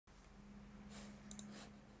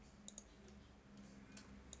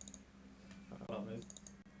can't move.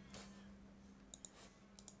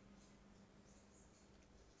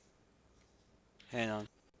 Hang on.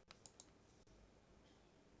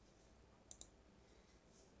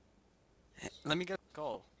 Let me get a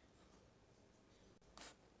skull.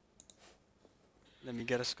 Let me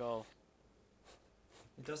get a skull.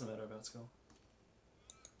 It doesn't matter about skull.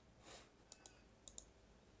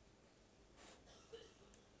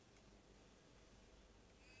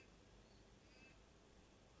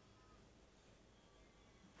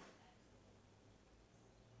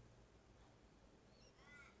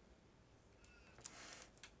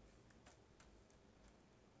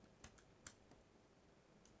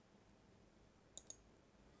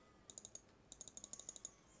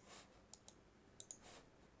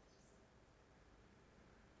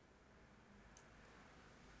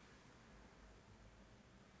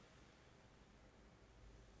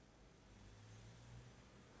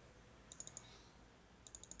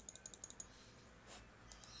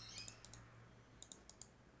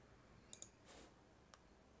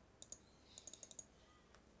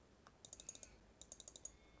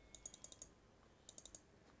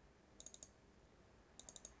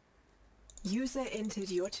 User entered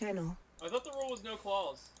your channel. I thought the rule was no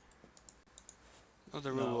claws. Oh, the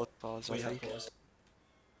No, rule was pause, I We have think. claws.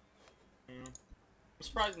 I'm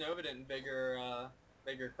surprised Nova didn't bigger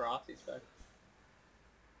cross these specs.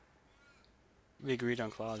 We agreed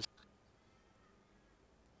on claws.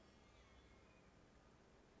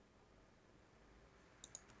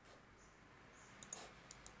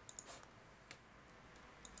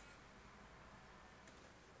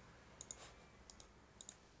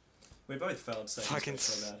 We both failed saving Fucking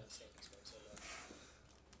so bad.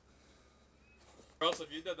 Or else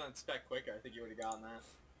if you did that spec quicker, I think you would have gotten that.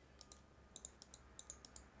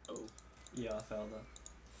 Oh. Yeah, I failed that.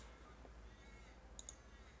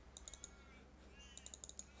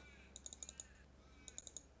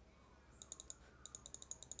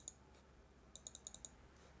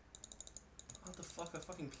 What the fuck? I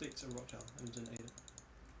fucking clicked a rock tower and didn't eat it.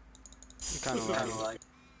 You kinda like.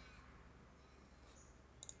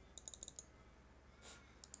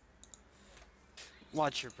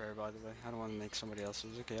 Watch your prayer, by the way. I don't want to make somebody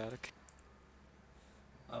else's look chaotic.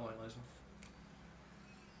 I won't laser.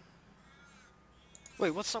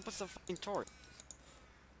 Wait, what's up with the fucking torch?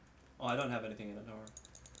 Oh, I don't have anything in it, don't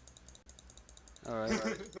worry.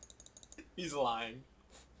 Alright. He's lying.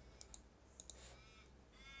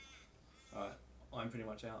 Alright, I'm pretty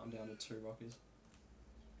much out. I'm down to 2 Rockies.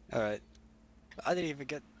 Alright. I didn't even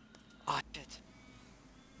get... Ah, shit.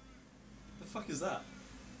 The fuck is that?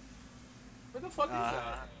 Where the fuck is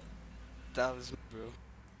that? That was bro.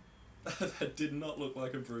 That did not look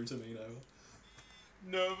like a brew to me, Nova.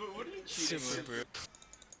 No, but what are you cheating Super with? bro.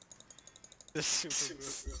 The super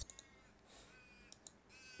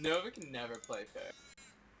bro. Nova can never play fair.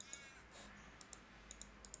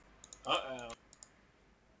 Uh-oh.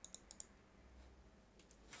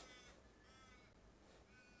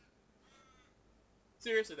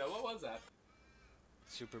 Seriously though, what was that?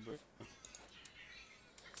 Super bro.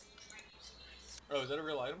 Oh, is that a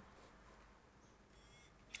real item?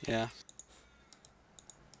 Yeah.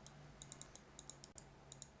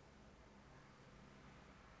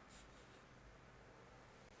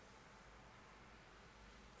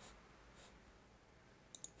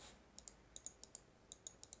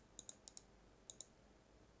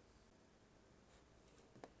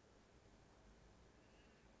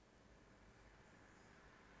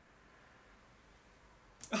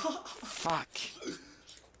 Fuck.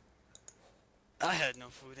 I had no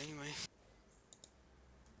food anyway.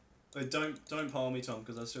 Wait, don't pile me, Tom,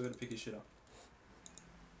 because I still gotta pick his shit up.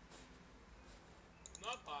 I'm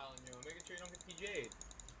not piling you, I'm making sure you don't get PJ'd.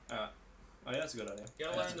 Alright. Oh yeah, that's a good idea. You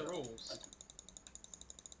gotta learn the rules.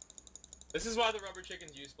 This is why the rubber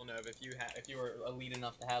chicken's useful, Nova, if you were elite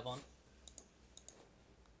enough to have one.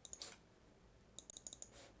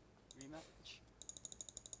 Rematch?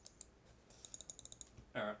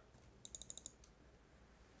 Alright.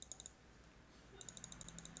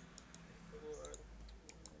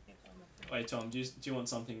 Wait, Tom, do you want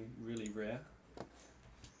something really rare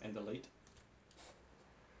and elite?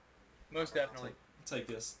 Most definitely. Take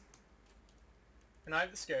this. And I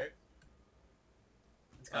have the skirt.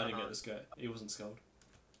 It's I kinda didn't get hot. the skirt. He wasn't skulled.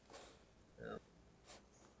 Yeah.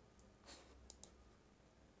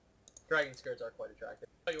 Dragon skirts are quite attractive.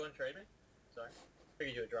 Oh, you want to trade me? Sorry.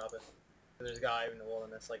 Figured you would drop it. There's a guy in the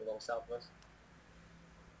wilderness, like a little south of us.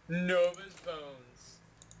 Nova's bones.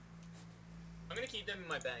 I'm gonna keep them in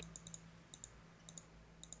my bank.